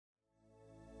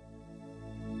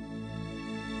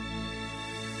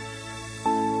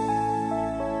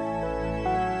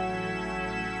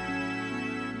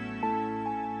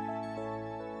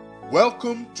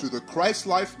Welcome to the Christ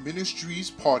Life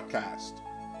Ministries podcast.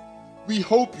 We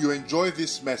hope you enjoy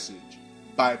this message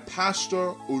by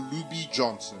Pastor Olubi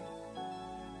Johnson.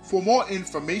 For more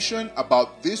information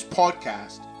about this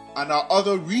podcast and our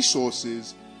other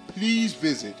resources, please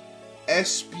visit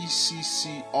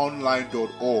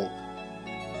spcconline.org.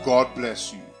 God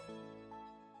bless you.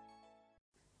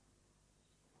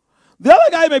 The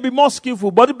other guy may be more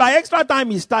skillful, but by extra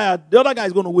time he's tired, the other guy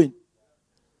is going to win.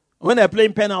 When they're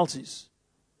playing penalties.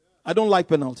 I don't like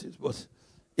penalties, but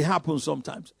it happens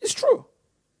sometimes. It's true.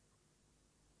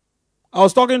 I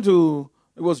was talking to,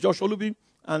 it was Josh Olubi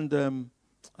and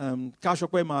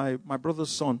Kashokwe, my brother's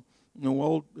son. You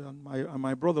know,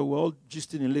 my brother were all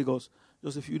gisting in Lagos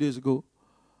just a few days ago.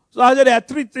 So I said there are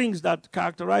three things that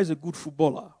characterize a good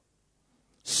footballer.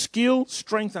 Skill,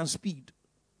 strength, and speed.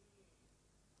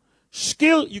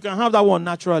 Skill, you can have that one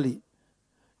naturally.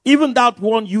 Even that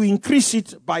one, you increase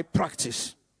it by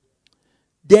practice.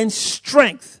 Then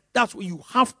strength, that's what you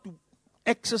have to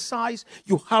exercise.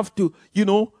 You have to,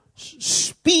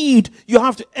 speed, you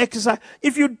have to exercise.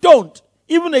 If you don't,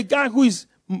 even a guy who is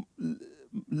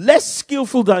less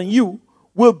skillful than you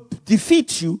will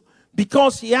defeat you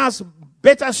because he has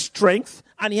better strength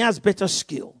and he has better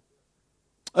skill.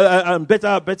 And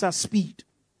better speed.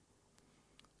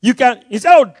 You can,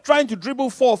 instead of trying to dribble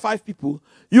 4 or 5 people,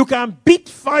 you can beat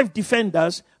 5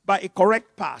 defenders by a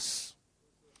correct pass.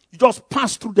 You just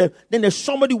pass through them. Then there's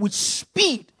somebody with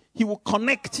speed. He will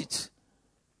connect it.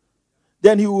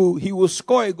 Then he will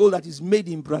score a goal that is made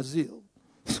in Brazil.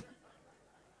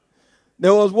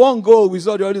 There was one goal we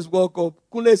saw during this World Cup.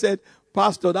 Kunle said,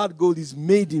 "Pastor, that goal is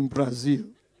made in Brazil."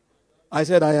 I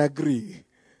said, "I agree."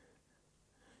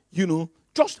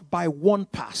 Just by one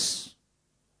pass.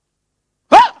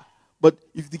 But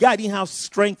if the guy didn't have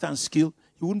strength and skill,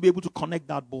 he wouldn't be able to connect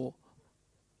that ball.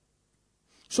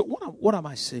 So what am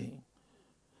I saying?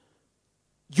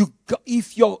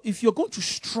 If you're going to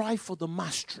strive for the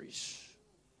masteries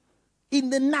in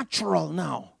the natural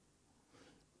now,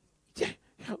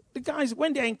 the guys,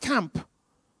 when they're in camp,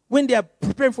 when they're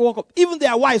preparing for World Cup, even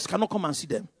their wives cannot come and see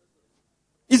them.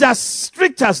 It's as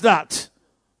strict as that.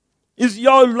 It's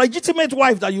your legitimate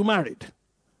wife that you married.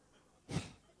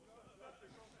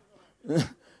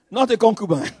 Not a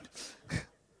concubine.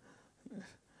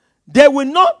 They will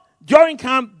not, during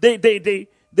camp,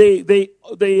 they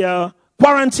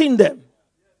quarantine them.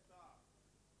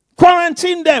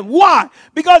 Quarantine them. Why?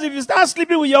 Because if you start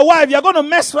sleeping with your wife, you're going to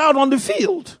mess around on the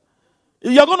field.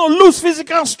 You're going to lose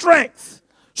physical strength.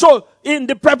 So in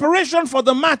the preparation for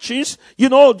the matches,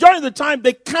 during the time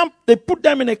they put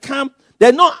them in a camp,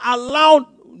 they're not allowed,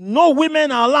 no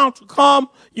women are allowed to come,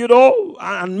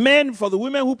 and men, for the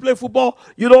women who play football,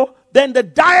 then the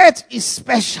diet is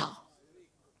special.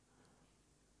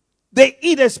 They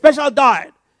eat a special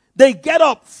diet. They get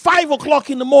up 5 o'clock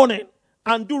in the morning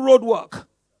and do road work.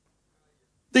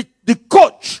 The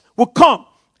coach will come.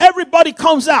 Everybody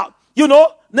comes out,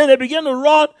 then they begin to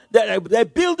run. They're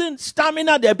building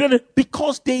stamina. They're building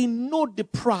because they know the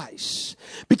price.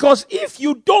 Because if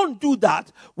you don't do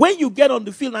that, when you get on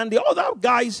the field and the other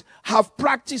guys have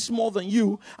practiced more than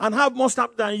you and have more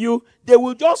stamina than you, they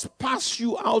will just pass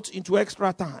you out into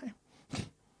extra time.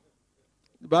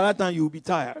 By that time, you will be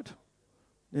tired.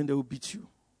 Then they will beat you.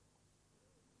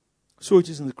 So it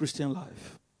is in the Christian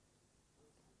life.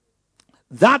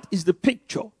 That is the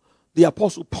picture the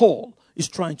Apostle Paul is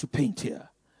trying to paint here.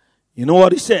 You know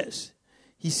what he says?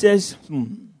 He says,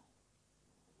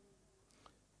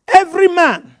 every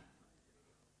man,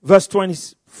 verse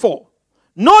 24,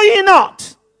 know ye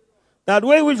not that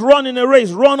we which run in a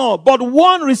race run all, but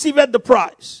one receiveth the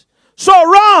prize. So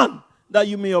run that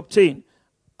you may obtain.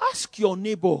 Ask your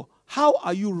neighbor, how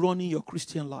are you running your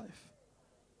Christian life?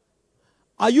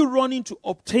 Are you running to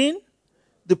obtain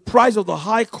the prize of the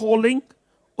high calling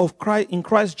of Christ in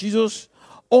Christ Jesus?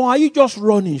 Or are you just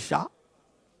running, sha?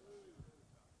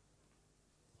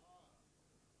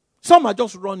 Some are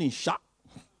just running, sha.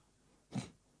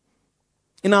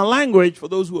 In our language, for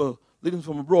those who are living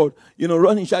from abroad,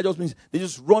 running sha just means they're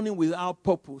just running without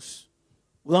purpose,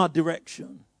 without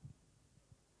direction.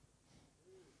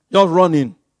 Just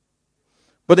running.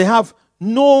 But they have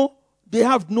no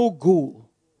goal.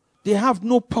 They have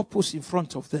no purpose in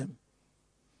front of them.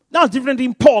 That's different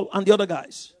in Paul and the other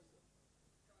guys.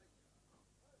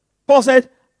 Paul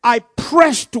said, I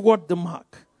press toward the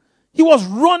mark. He was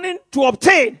running to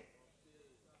obtain.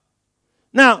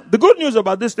 Now, the good news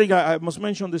about this thing, I must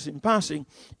mention this in passing,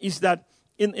 is that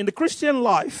in the Christian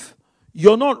life,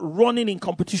 you're not running in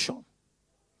competition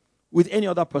with any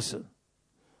other person.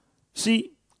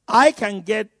 See, I can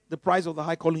get the prize of the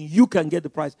high calling. You can get the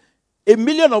prize. 1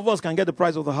 million of us can get the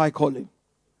price of the high calling.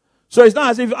 So it's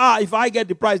not as if if I get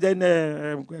the price, then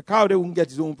Kayode won't get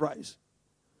his own price.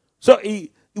 So in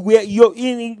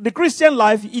the Christian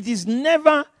life, it is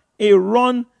never a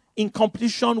run in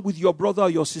competition with your brother or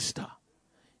your sister.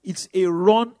 It's a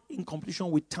run in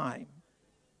competition with time.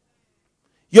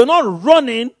 You're not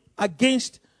running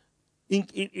against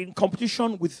in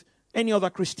competition with any other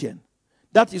Christian.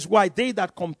 That is why they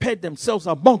that compare themselves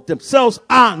among themselves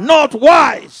are not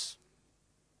wise.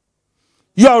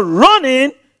 You're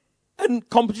running in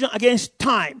competition against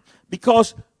time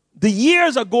because the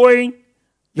years are going.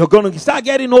 You're going to start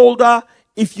getting older.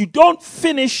 If you don't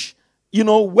finish,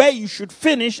 where you should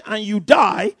finish and you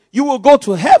die, you will go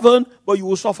to heaven, but you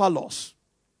will suffer loss.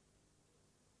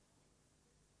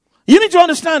 You need to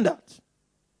understand that.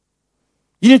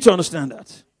 You need to understand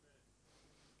that.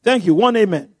 Thank you. One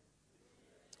amen.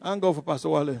 I'll go for Pastor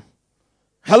Wale.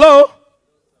 Hello?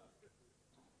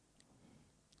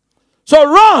 So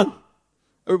run.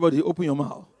 Everybody open your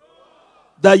mouth.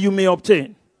 That you may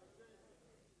obtain.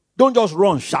 Don't just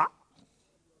run, shot.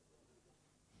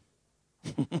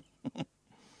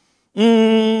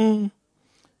 And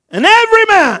every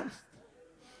man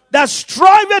that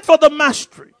striveth for the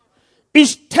mastery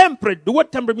is temperate. The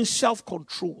word temperate means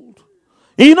self-controlled.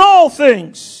 In all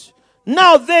things.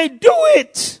 Now they do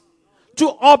it to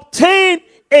obtain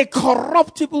a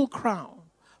corruptible crown.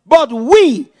 But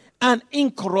we, an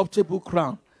incorruptible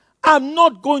crown. I'm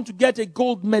not going to get a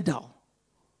gold medal.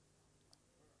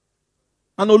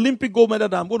 An Olympic gold medal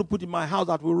that I'm going to put in my house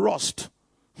that will rust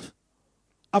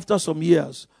after some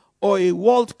years. Or a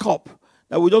World Cup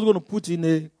that we're just going to put in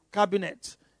a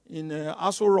cabinet in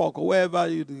Aso Rock or wherever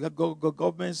the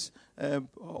government's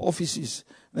offices.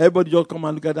 Everybody just come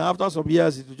and look at it. After some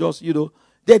years, it will just,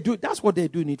 they do. That's what they're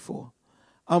doing it for.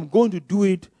 I'm going to do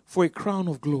it for a crown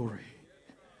of glory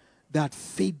that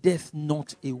fadeth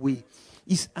not away.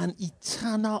 It's an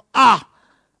eternal,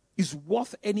 is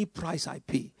worth any price I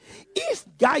pay. If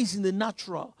guys in the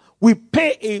natural, we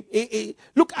pay a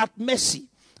look at Messi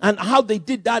and how they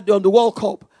did that on the World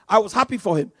Cup. I was happy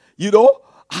for him. He thought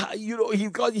he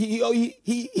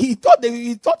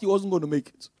wasn't going to make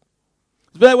it.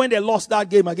 Especially when they lost that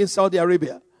game against Saudi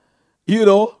Arabia.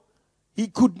 He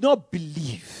could not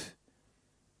believe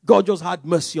God just had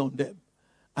mercy on them.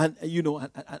 And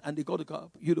and they got the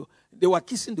cup. They were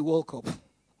kissing the World Cup.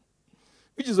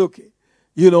 Which is okay.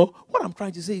 What I'm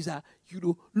trying to say is that,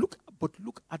 look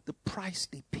at the price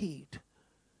they paid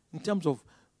in terms of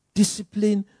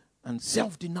discipline and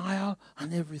self-denial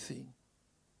and everything.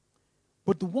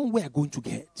 But the one we are going to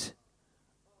get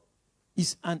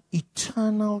is an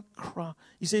eternal crown.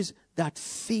 He says that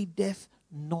fadeth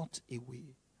not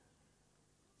away.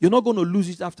 You're not going to lose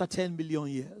it after 10 million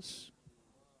years.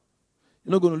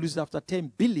 You're not going to lose it after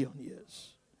 10 billion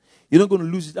years. You're not going to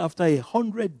lose it after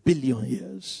 100 billion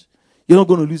years. You're not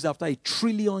going to lose it after 1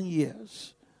 trillion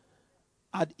years.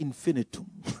 Ad infinitum.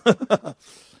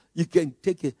 You can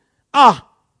take it. I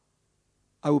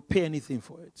will pay anything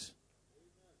for it.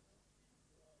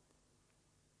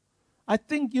 I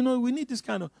think, we need this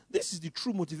this is the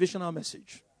true motivational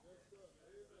message.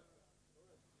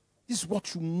 This is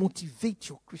what will motivate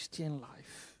your Christian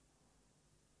life.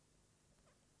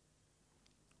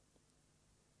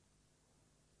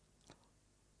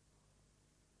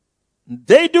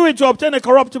 They do it to obtain a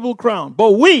corruptible crown,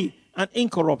 but we an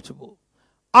incorruptible.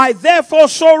 I therefore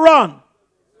so run.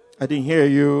 I didn't hear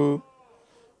you.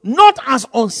 Not as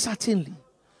uncertainly.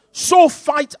 So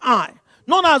fight I.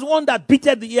 Not as one that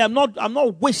beateth the air. I'm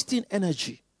not wasting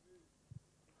energy.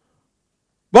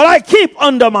 But I keep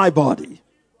under my body.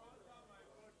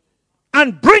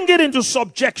 And bring it into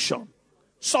subjection.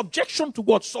 Subjection to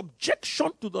what?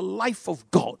 Subjection to the life of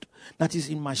God that is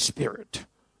in my spirit.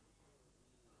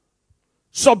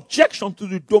 Subjection to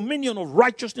the dominion of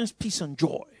righteousness, peace, and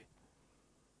joy.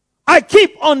 I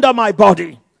keep under my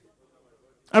body.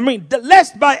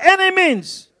 Lest by any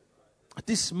means.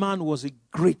 This man was a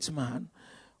great man.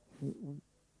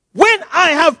 When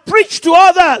I have preached to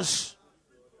others,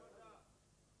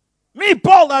 me,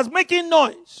 Paul, that's making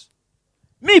noise.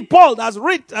 Me, Paul, that's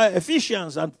read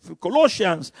Ephesians and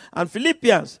Colossians and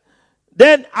Philippians.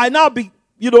 Then I now be,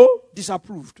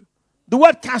 disapproved. The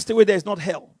word cast away there is not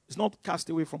hell. It's not cast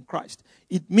away from Christ.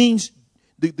 It means,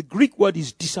 the Greek word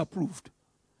is disapproved.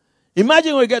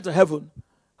 Imagine when we get to heaven,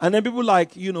 and then people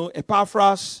like,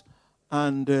 Epaphras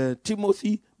and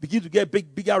Timothy begin to get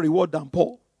bigger reward than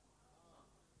Paul.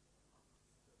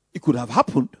 It could have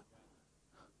happened.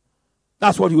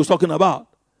 That's what he was talking about.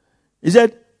 He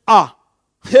said,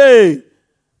 hey,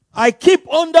 I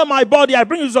keep under my body, I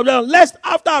bring you to subjection, lest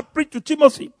after I preach to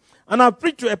Timothy, and I've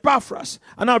preached to Epaphras,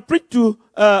 and I've preached to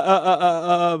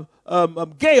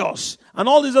Gaius, and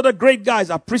all these other great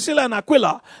guys, Priscilla and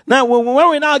Aquila. Now, when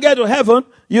we now get to heaven,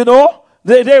 you know,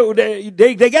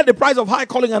 they get the prize of high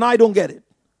calling, and I don't get it.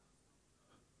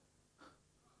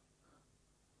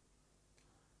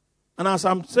 And as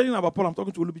I'm saying about Paul, I'm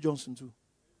talking to Olubi Johnson too.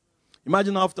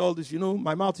 Imagine after all this, you know,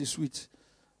 my mouth is sweet.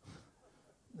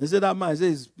 They say that man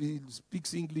says he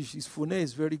speaks English, his phone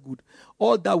is very good.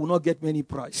 All that will not get me any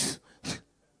prize.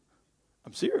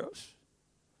 I'm serious.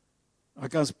 I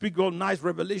can speak all nice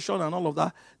revelation and all of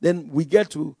that. Then we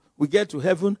get to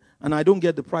heaven, and I don't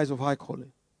get the prize of high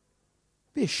calling.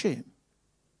 Be ashamed.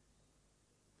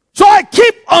 So I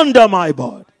keep under my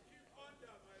body,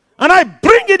 and I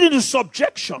bring it into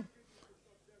subjection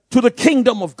to the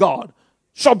kingdom of God.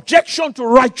 Subjection to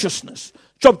righteousness.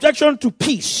 Subjection to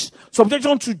peace.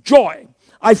 Subjection to joy.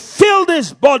 I fill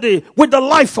this body with the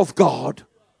life of God,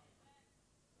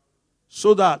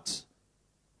 so that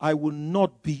I will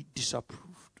not be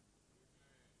disapproved.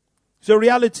 It's a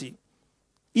reality.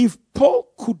 If Paul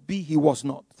could be, he was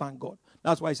not. Thank God.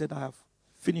 That's why I said I have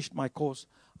finished my course.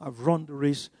 I've run the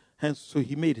race. Hence, so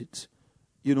he made it.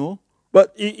 You know.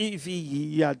 But if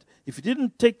he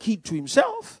didn't take heed to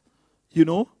himself, you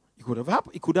know, it could have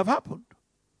happened.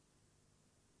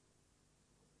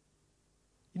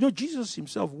 You know, Jesus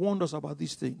himself warned us about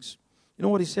these things. You know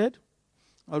what he said?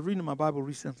 I was reading in my Bible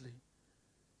recently.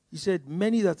 He said,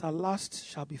 many that are last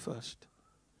shall be first.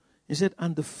 He said,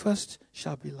 and the first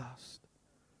shall be last.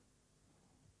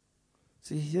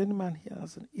 See, is any man here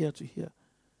has an ear to hear?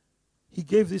 He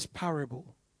gave this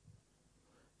parable.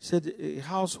 He said, a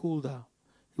householder,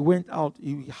 he went out,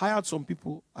 he hired some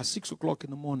people at 6 o'clock in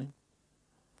the morning.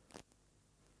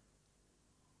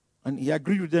 And he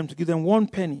agreed with them to give them 1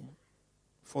 penny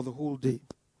for the whole day.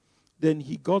 Then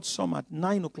he got some at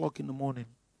 9 o'clock in the morning.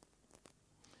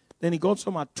 Then he got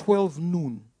some at 12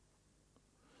 noon.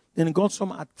 Then he got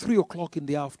some at 3 o'clock in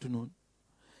the afternoon.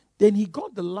 Then he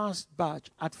got the last batch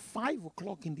at 5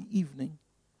 o'clock in the evening.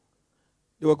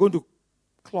 They were going to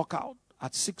clock out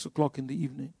at 6 o'clock in the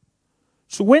evening.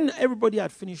 So when everybody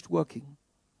had finished working,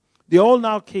 they all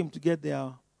now came to get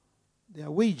their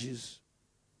wages.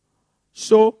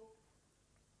 So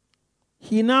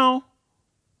he now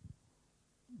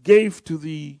gave to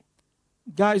the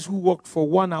guys who worked for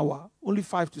 1 hour, only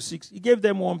 5 to 6, he gave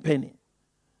them 1 penny.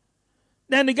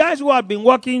 Then the guys who had been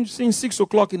working since 6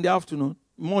 o'clock in the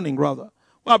morning, who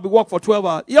had been working for 12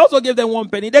 hours, he also gave them 1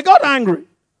 penny. They got angry.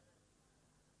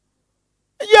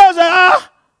 Yeah, said,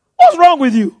 what's wrong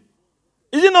with you?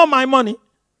 Is it not my money?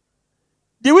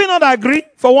 Did we not agree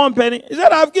for 1 penny? He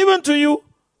said, I've given to you,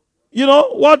 you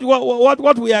know,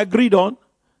 what we agreed on.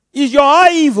 Is your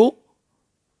eye evil?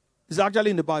 It's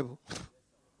actually in the Bible.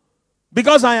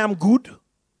 Because I am good.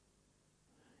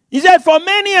 He said, for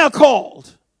many are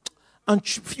called, and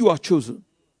few are chosen.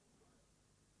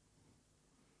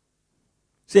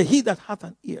 He said, he that hath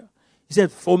an ear. He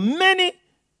said, for many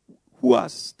who are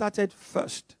started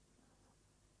first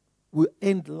will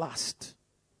end last.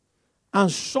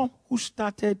 And some who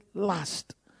started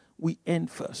last will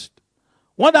end first.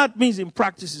 What that means in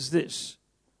practice is this.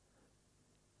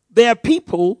 There are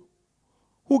people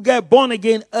who get born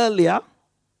again earlier,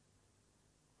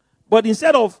 but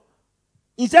instead of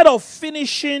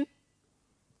finishing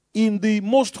in the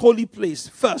most holy place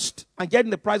first and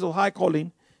getting the prize of high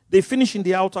calling, they finish in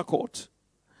the outer court.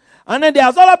 And then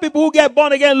there's other people who get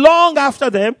born again long after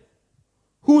them,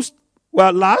 who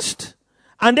were last,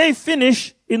 and they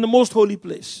finish in the most holy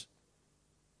place.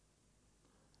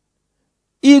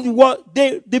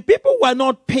 The people were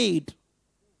not paid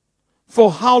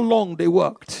for how long they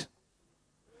worked.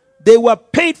 They were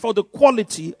paid for the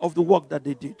quality of the work that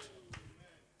they did.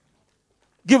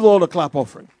 Give all a clap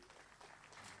offering.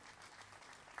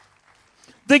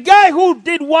 The guy who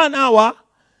did 1 hour,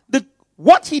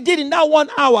 what he did in that 1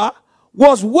 hour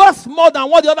was worth more than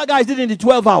what the other guys did in the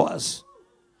 12 hours.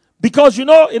 Because, you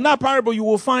know, in that parable you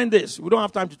will find this. We don't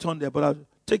have time to turn there, but I'll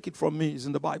take it from me. It's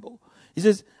in the Bible. He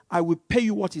says, I will pay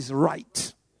you what is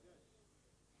right.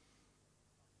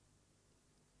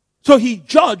 So he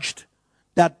judged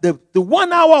that the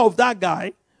 1 hour of that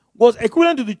guy was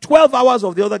equivalent to the 12 hours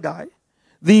of the other guy,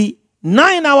 the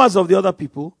 9 hours of the other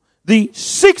people, the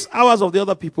 6 hours of the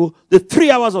other people, the 3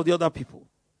 hours of the other people.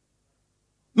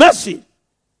 Mercy.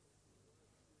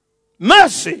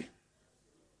 Mercy.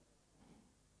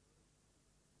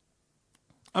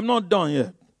 I'm not done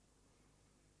yet.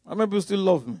 How many people still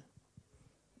love me?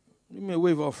 Give me a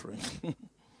wave offering.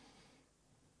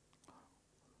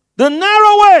 The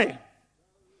narrow way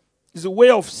is a way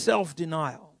of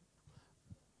self-denial.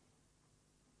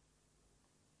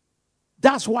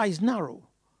 That's why it's narrow.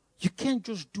 You can't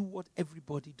just do what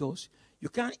everybody does. You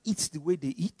can't eat the way they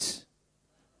eat.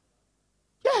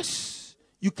 Yes.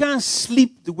 You can't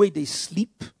sleep the way they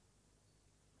sleep.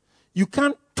 You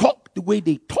can't talk the way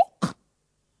they talk.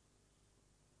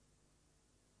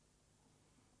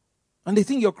 And they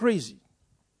think you're crazy.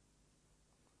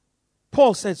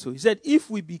 Paul said so. He said, if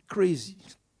we be crazy,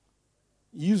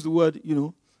 he used the word,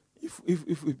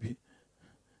 if we be,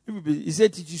 he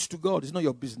said it is to God, it's not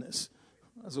your business.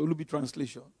 That's a Olubi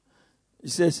translation. He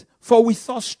says, for with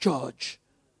us judge.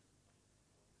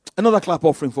 Another clap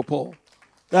offering for Paul.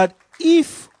 That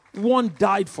if one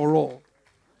died for all,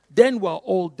 then we're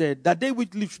all dead. That they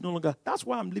which live should no longer. That's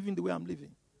why I'm living the way I'm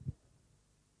living.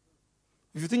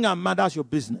 If you think I'm mad, that's your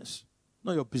business.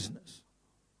 Not your business.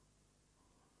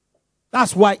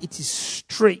 That's why it is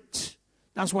straight.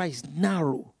 That's why it's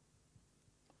narrow.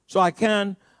 So I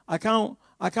can't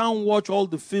watch all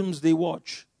the films they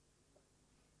watch.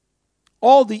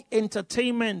 All the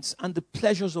entertainments and the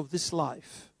pleasures of this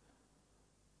life,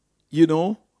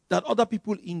 that other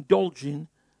people indulge in,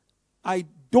 I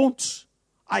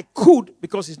could,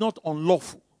 because it's not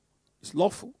unlawful. It's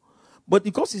lawful. But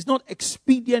because it's not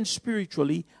expedient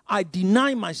spiritually, I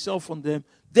deny myself from them.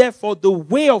 Therefore, the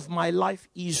way of my life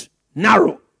is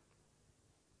narrow.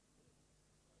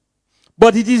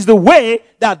 But it is the way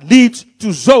that leads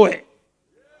to Zoe.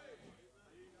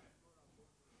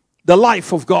 The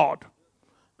life of God.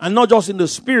 And not just in the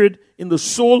spirit, in the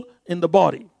soul, in the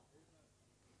body.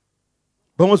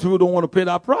 But most people don't want to pay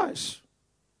that price.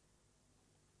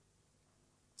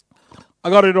 I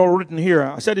got it all written here.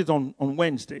 I said it on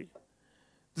Wednesday.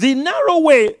 The narrow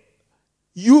way,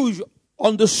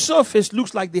 on the surface,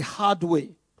 looks like the hard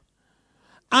way.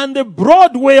 And the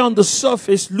broad way on the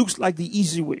surface looks like the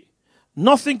easy way.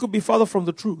 Nothing could be further from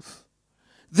the truth.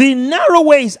 The narrow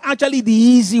way is actually the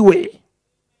easy way.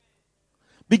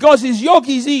 Because his yoke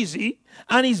is easy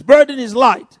and his burden is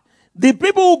light. The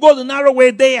people who go the narrow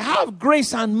way, they have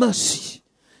grace and mercy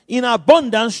in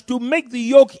abundance to make the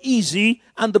yoke easy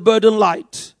and the burden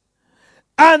light.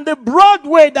 And the broad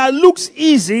way that looks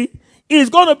easy is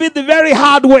going to be the very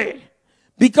hard way.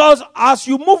 Because as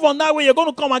you move on that way, you're going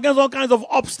to come against all kinds of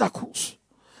obstacles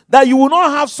that you will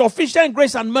not have sufficient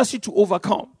grace and mercy to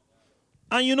overcome.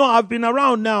 And I've been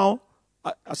around now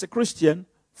as a Christian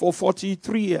for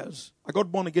 43 years. I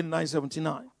got born again in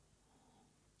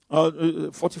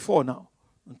 1979. 44 now,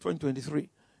 in 2023.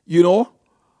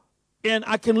 And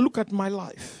I can look at my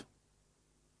life.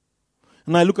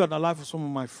 And I look at the life of some of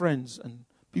my friends and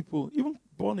people, even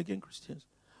born again Christians,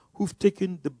 who've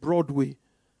taken the broad way.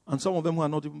 And some of them who are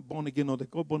not even born again or they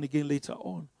got born again later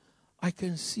on. I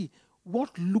can see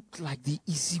what looked like the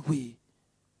easy way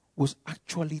was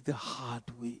actually the hard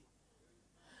way.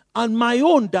 And my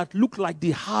own that looked like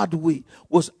the hard way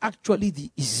was actually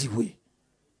the easy way.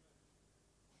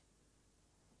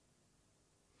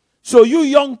 So you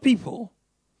young people,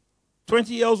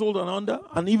 20 years old and under,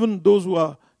 and even those who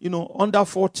are, under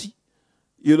 40,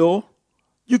 you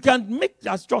can make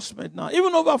the adjustment now,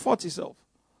 even over 40 self.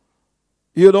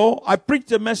 I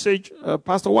preached a message,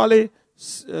 Pastor Wale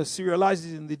serialized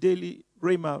it in the Daily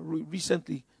Rhema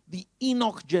recently, the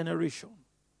Enoch generation.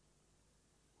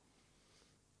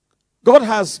 God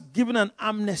has given an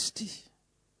amnesty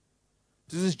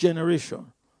to this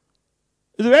generation.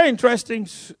 It's a very interesting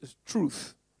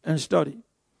truth and study.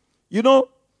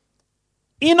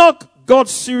 Enoch got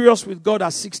serious with God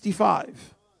at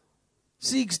 65.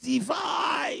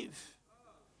 65.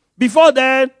 Before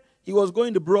then, he was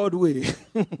going the Broadway.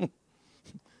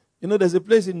 There's a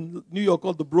place in New York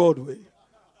called the Broadway.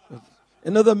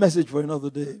 Another message for another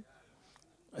day.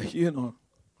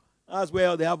 That's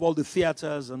where they have all the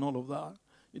theaters and all of that.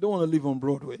 You don't want to live on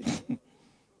Broadway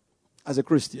as a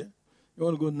Christian. You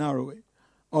want to go narrow way.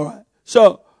 All right.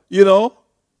 So,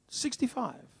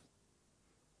 65.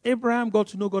 Abraham got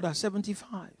to know God at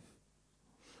 75.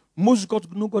 Moses got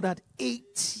to know God at 80.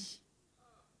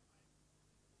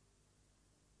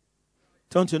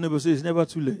 Turn to your neighbor and say, it's never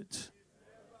too late.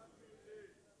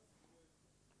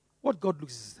 What God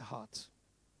looks is the heart.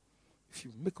 If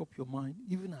you make up your mind,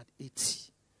 even at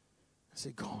 80, and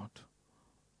say, God,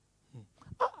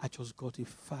 I just got a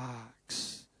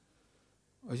fax.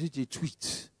 Or is it a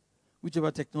tweet?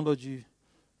 Whichever technology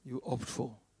you opt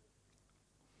for.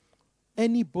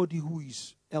 Anybody who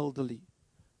is elderly,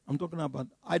 I'm talking about,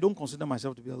 I don't consider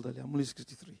myself to be elderly. I'm only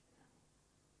 63.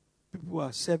 People who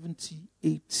are 70,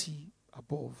 80,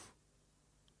 above.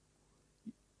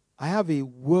 I have a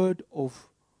word of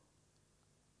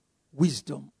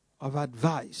wisdom, of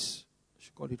advice. I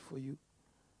should call it for you.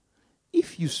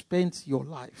 If you spent your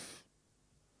life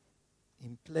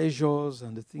in pleasures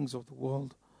and the things of the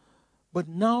world. But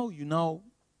now you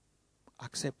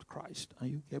accept Christ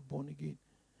and you get born again.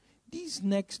 These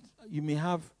next, you may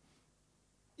have,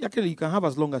 actually you can have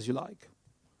as long as you like.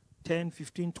 10,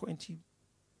 15, 20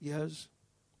 years.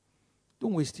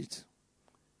 Don't waste it.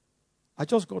 I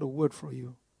just got a word for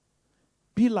you.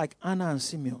 Be like Anna and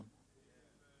Simeon.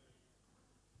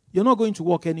 You're not going to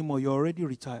work anymore. You're already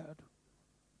retired.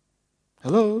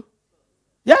 Hello?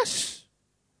 Yes.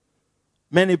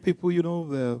 Many people,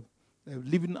 they're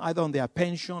living either on their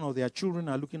pension or their children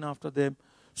are looking after them.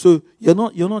 So you're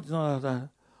not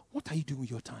what are you doing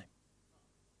with your time?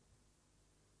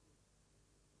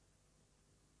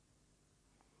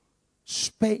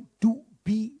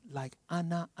 Be like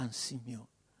Anna and Simeon.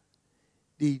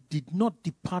 They did not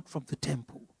depart from the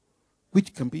temple,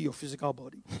 which can be your physical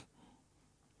body,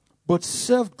 but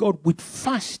served God with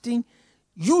fasting.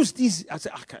 Use these. I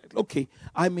said, okay,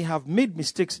 I may have made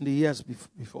mistakes in the years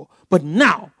before, but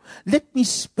now let me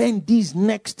spend these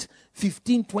next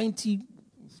 15, 20,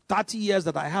 30 years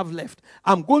that I have left.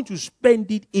 I'm going to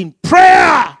spend it in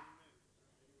prayer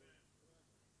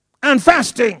and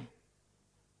fasting.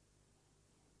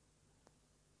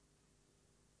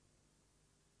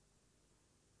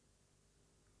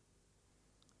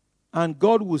 And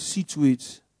God will see to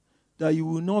it that you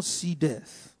will not see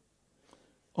death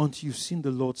until you've seen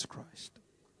the Lord's Christ.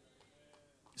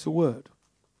 It's a word.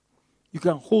 You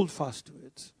can hold fast to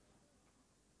it.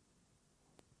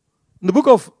 In the book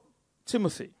of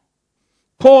Timothy,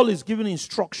 Paul is giving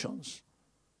instructions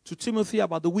to Timothy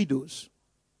about the widows.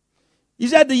 He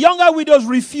said the younger widows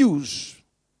refuse.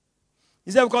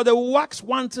 He said because they will wax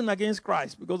wanton against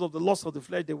Christ because of the lust of the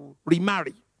flesh, they will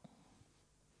remarry.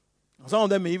 Some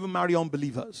of them may even marry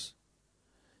unbelievers.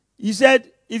 He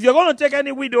said, if you're going to take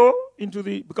any widow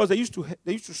because they used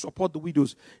to support the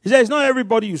widows. He said, it's not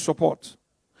everybody you support.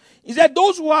 He said,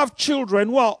 those who have children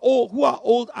who are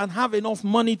old and have enough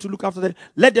money to look after them,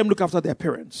 let them look after their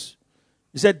parents.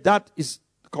 He said, that is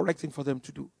the correct thing for them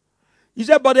to do. He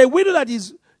said, but a widow that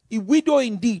is a widow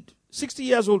indeed, 60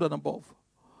 years old and above,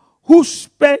 who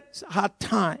spends her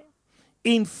time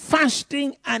in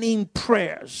fasting and in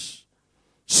prayers,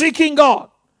 seeking God.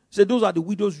 He said, those are the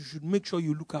widows you should make sure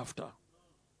you look after.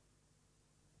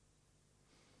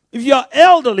 If you are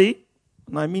elderly,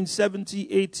 and I mean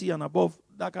 70, 80 and above,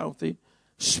 that kind of thing,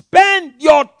 spend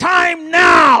your time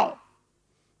now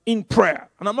in prayer.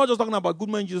 And I'm not just talking about good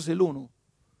man Jesus alone,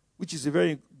 which is a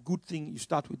very good thing. You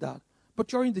start with that. But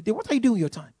during the day, what are you doing with your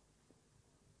time?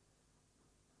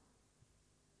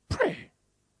 Pray.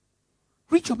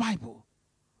 Read your Bible.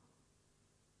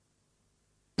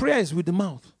 Prayer is with the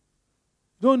mouth.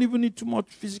 You don't even need too much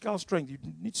physical strength. You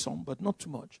need some, but not too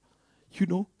much.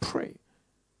 Pray.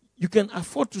 You can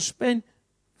afford to spend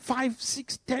 5,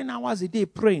 6, 10 hours a day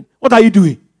praying. What are you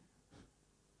doing?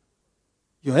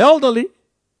 You're elderly.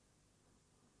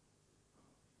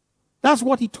 That's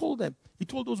what he told them. He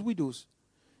told those widows.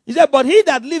 He said, but he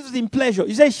that lives in pleasure,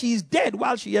 he said, she is dead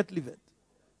while she yet liveth.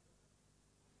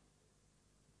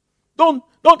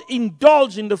 Don't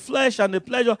indulge in the flesh and the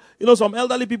pleasure. Some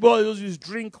elderly people just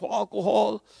drink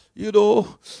alcohol, and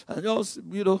just,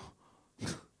 you're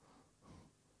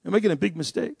making a big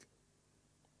mistake.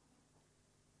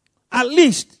 At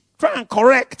least try and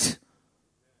correct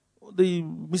the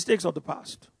mistakes of the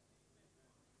past.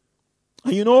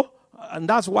 And and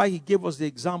that's why he gave us the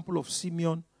example of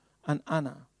Simeon and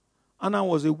Anna. Anna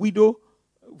was a widow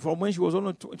from when she was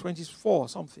only 24 or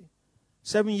something.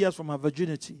 7 years from her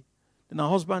virginity. Then her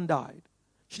husband died.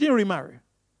 She didn't remarry.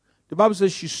 The Bible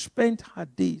says she spent her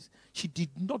days. She did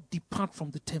not depart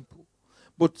from the temple,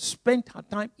 but spent her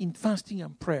time in fasting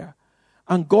and prayer.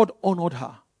 And God honored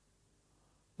her.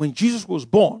 When Jesus was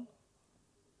born,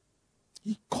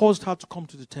 he caused her to come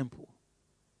to the temple.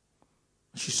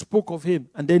 She spoke of him.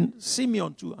 And then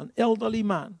Simeon too, an elderly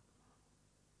man.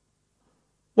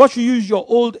 What you use your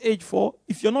old age for,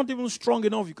 if you're not even strong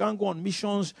enough, you can't go on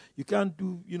missions, you can't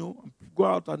do, go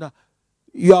out and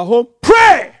you are home,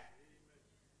 pray!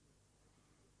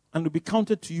 And it will be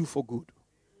counted to you for good.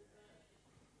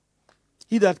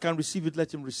 He that can receive it,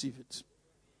 let him receive it.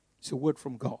 It's a word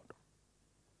from God.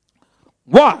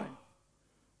 Why?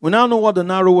 We now know what the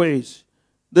narrow way is.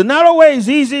 The narrow way is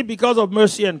easy because of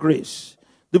mercy and grace.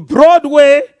 The broad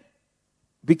way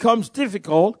becomes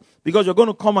difficult because you're going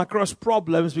to come across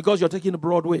problems because you're taking the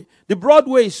broad way. The broad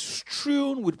way is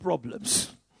strewn with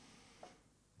problems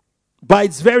by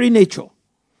its very nature.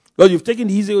 Because you've taken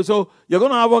the easy way, so you're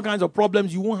going to have all kinds of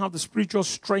problems you won't have the spiritual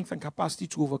strength and capacity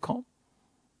to overcome.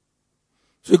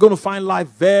 So you're going to find life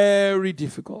very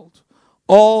difficult.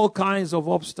 All kinds of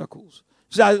obstacles.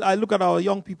 So I look at our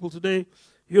young people today,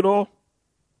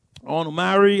 I want to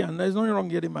marry, and there's nothing wrong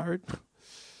getting married.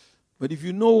 But if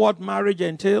you know what marriage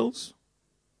entails,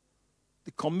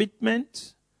 the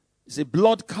commitment is a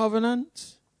blood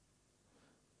covenant,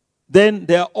 then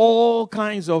there are all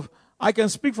kinds of, I can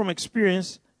speak from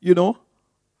experience,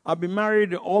 I've been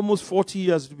married almost 40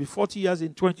 years. It'll be 40 years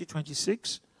in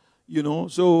 2026,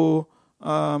 so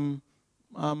I'm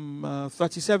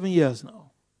 37 years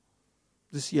now.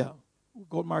 This year. We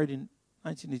got married in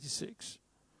 1986.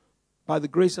 By the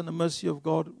grace and the mercy of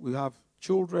God, we have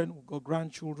children, we've got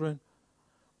grandchildren.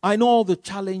 I know all the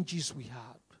challenges we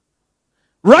had.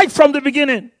 Right from the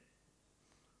beginning.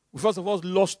 We first of all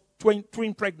lost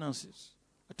twin pregnancies.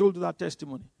 I told you that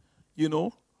testimony.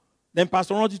 Then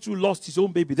Pastor Roger too lost his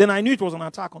own baby. Then I knew it was an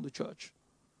attack on the church.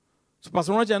 So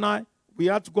Pastor Roger and I, we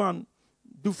had to go and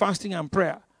do fasting and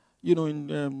prayer,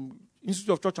 in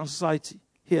Institute of Church and Society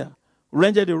here. We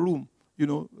rented a room,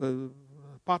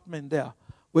 apartment there.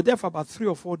 We're there for about 3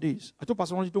 or 4 days. I told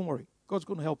Pastor Roger, don't worry, God's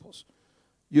going to help us.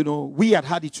 We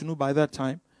had it to know by that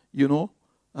time, and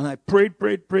I prayed.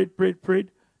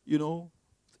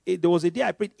 There was a day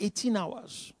I prayed 18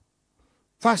 hours,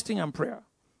 fasting and prayer.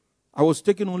 I was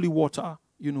taking only water,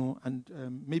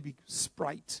 and maybe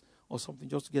Sprite or something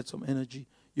just to get some energy,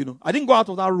 I didn't go out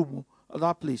of that room,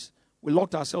 that place. We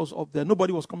locked ourselves up there.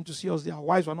 Nobody was coming to see us there. Our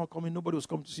wives were not coming. Nobody was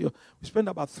coming to see us. We spent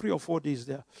about 3 or 4 days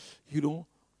there,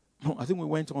 I think we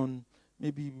went on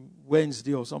maybe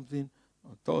Wednesday or something,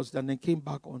 or Thursday, and then came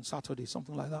back on Saturday,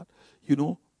 something like that,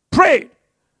 Prayed.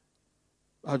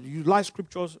 You live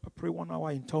scriptures, I pray 1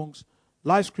 hour in tongues.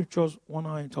 Live scriptures, 1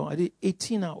 hour in tongues. I did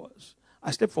 18 hours. I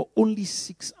slept for only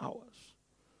 6 hours.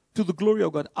 To the glory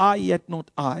of God, I yet not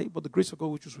I, but the grace of God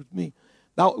which was with me.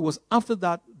 Now, it was after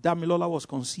that Damilola was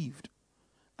conceived.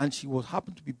 And she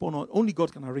happened to be born on, only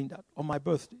God can arrange that, on my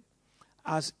birthday.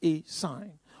 As a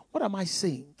sign. What am I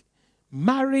saying?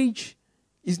 Marriage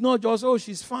is not just,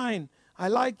 she's fine. I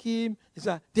like him. It's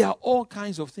that there are all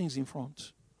kinds of things in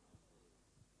front.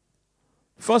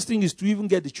 First thing is to even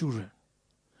get the children.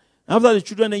 After the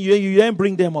children, then you then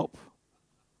bring them up.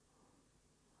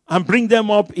 And bring them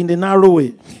up in the narrow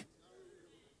way.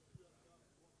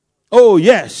 Oh,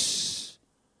 yes.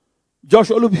 Josh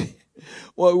Olubi,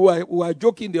 we were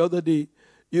joking the other day,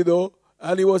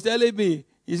 and he was telling me,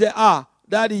 he said,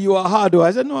 Daddy, you are hard.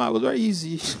 I said, no, I was very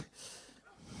easy.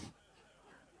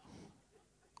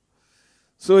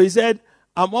 So he said,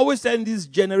 I'm always telling this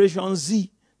Generation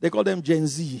Z, they call them Gen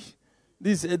Z.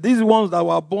 These ones that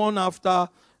were born after,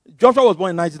 Joshua was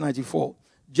born in 1994.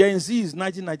 Gen Z is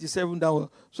 1997.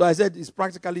 So I said, it's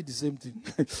practically the same thing.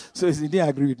 So he didn't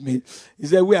agree with me. He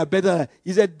said, we are better.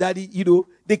 He said, Daddy,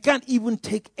 they can't even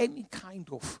take any kind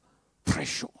of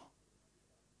pressure.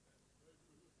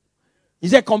 He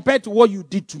said, compared to what you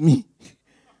did to me.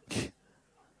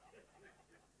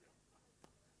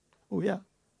 Oh, yeah.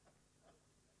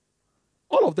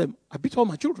 All of them. I beat all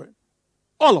my children.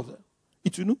 All of them.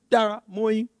 Itunu, Dara,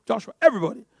 Moi, Joshua,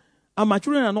 everybody. And my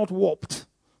children are not warped.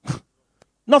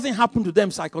 Nothing happened to them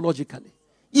psychologically.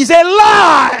 It's a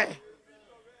lie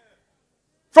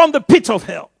from the pit of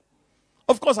hell.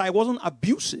 Of course, I wasn't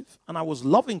abusive and I was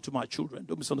loving to my children.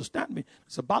 Don't misunderstand me.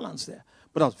 There's a balance there.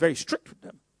 But I was very strict with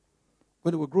them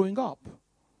when they were growing up.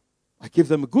 I gave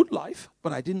them a good life,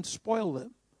 but I didn't spoil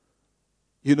them.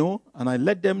 And I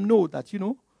let them know that,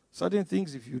 certain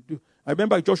things if you do. I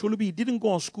remember Joshua Olubi didn't go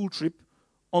on school trip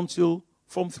until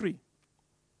Form 3.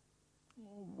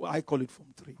 I call it Form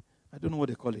 3. I don't know what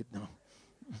they call it now.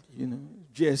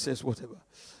 JSS, whatever.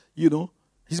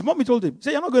 His mommy told him,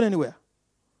 say, you're not going anywhere.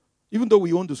 Even though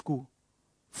we owned the school.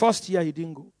 First year, he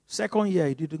didn't go. Second year,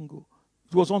 he didn't go.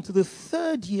 It was until the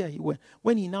third year he went,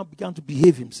 when he now began to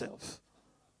behave himself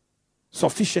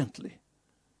sufficiently.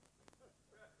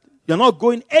 You're not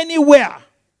going anywhere.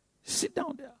 Sit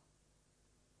down there.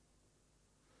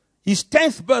 His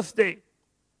 10th birthday,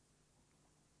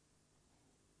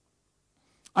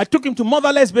 I took him to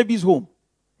Motherless Babies Home.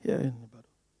 Here in Ibadan.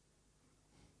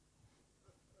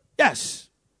 Yes.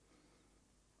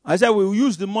 I said, we'll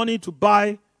use the money to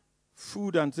buy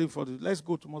food and things for this. Let's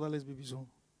go to Motherless Babies Home.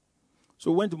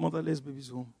 So we went to Motherless Babies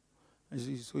Home.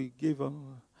 So he gave I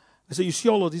said, you see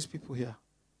all of these people here?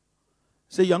 I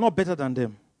said, you're not better than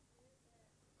them.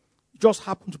 You just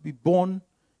happen to be born in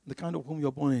the kind of home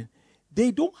you're born in.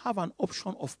 They don't have an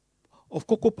option of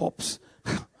Cocoa Pops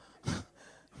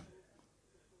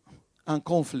and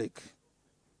cornflake.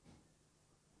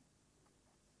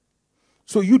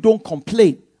 So you don't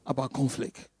complain about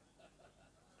cornflake.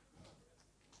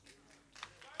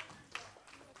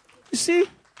 You see?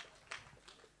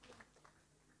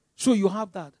 So you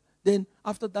have that. Then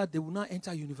after that, they will now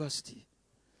enter university.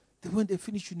 Then when they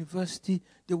finish university,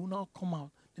 they will now come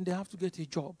out. then they have to get a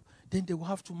job, then they will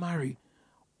have to marry.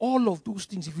 All of those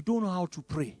things, if you don't know how to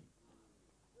pray,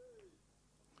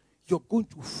 you're going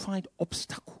to find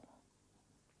obstacle.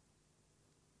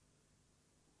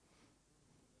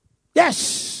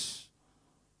 Yes.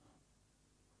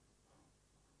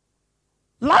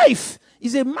 Life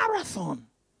is a marathon.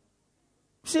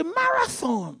 It's a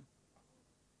marathon.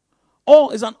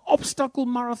 Or it's an obstacle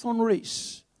marathon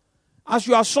race. As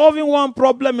you are solving one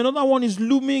problem, another one is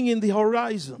looming in the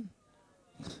horizon.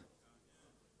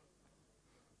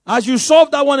 As you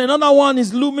solve that one, another one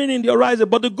is looming in the horizon.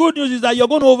 But the good news is that you're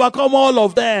going to overcome all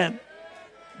of them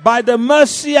by the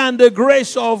mercy and the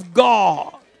grace of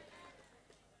God.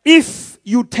 If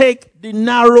you take the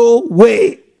narrow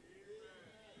way.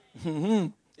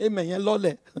 Amen.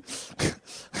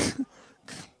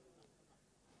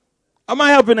 Am I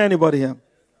helping anybody here?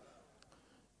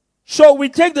 So we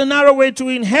take the narrow way to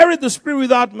inherit the Spirit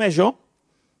without measure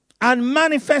and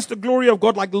manifest the glory of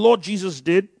God like the Lord Jesus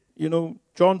did. You know,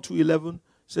 John 2:11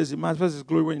 says he manifests his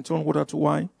glory when he turned water to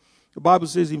wine. The Bible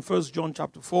says in 1 John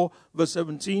chapter 4, verse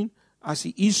 17, as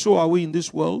he is, so are we in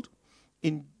this world.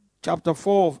 In chapter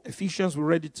 4 of Ephesians, we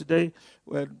read it today,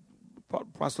 where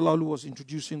Pastor Lalu was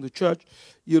introducing the church,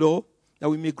 you know, that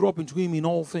we may grow up into him in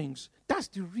all things. That's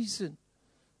the reason.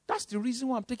 That's the reason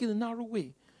why I'm taking the narrow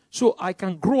way. So I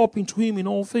can grow up into him in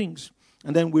all things.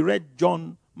 And then we read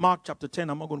Mark chapter 10.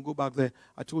 I'm not going to go back there.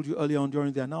 I told you earlier on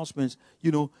during the announcements,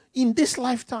 you know, in this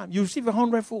lifetime, you receive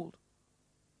 100-fold.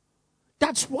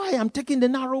 That's why I'm taking the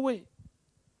narrow way.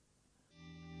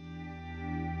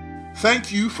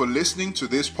 Thank you for listening to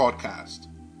this podcast.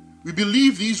 We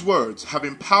believe these words have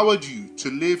empowered you to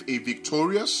live a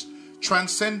victorious,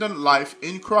 transcendent life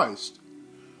in Christ.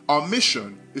 Our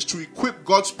mission is to equip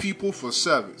God's people for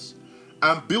service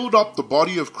and build up the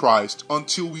body of Christ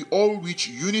until we all reach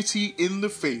unity in the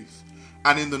faith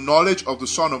and in the knowledge of the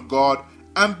Son of God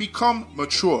and become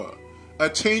mature,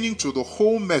 attaining to the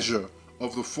whole measure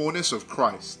of the fullness of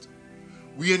Christ.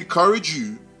 We encourage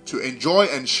you to enjoy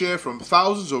and share from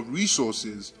thousands of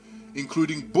resources,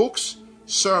 including books,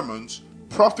 sermons,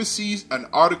 prophecies, and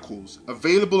articles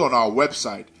available on our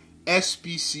website,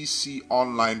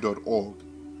 spcconline.org.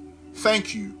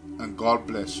 Thank you, and God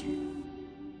bless you.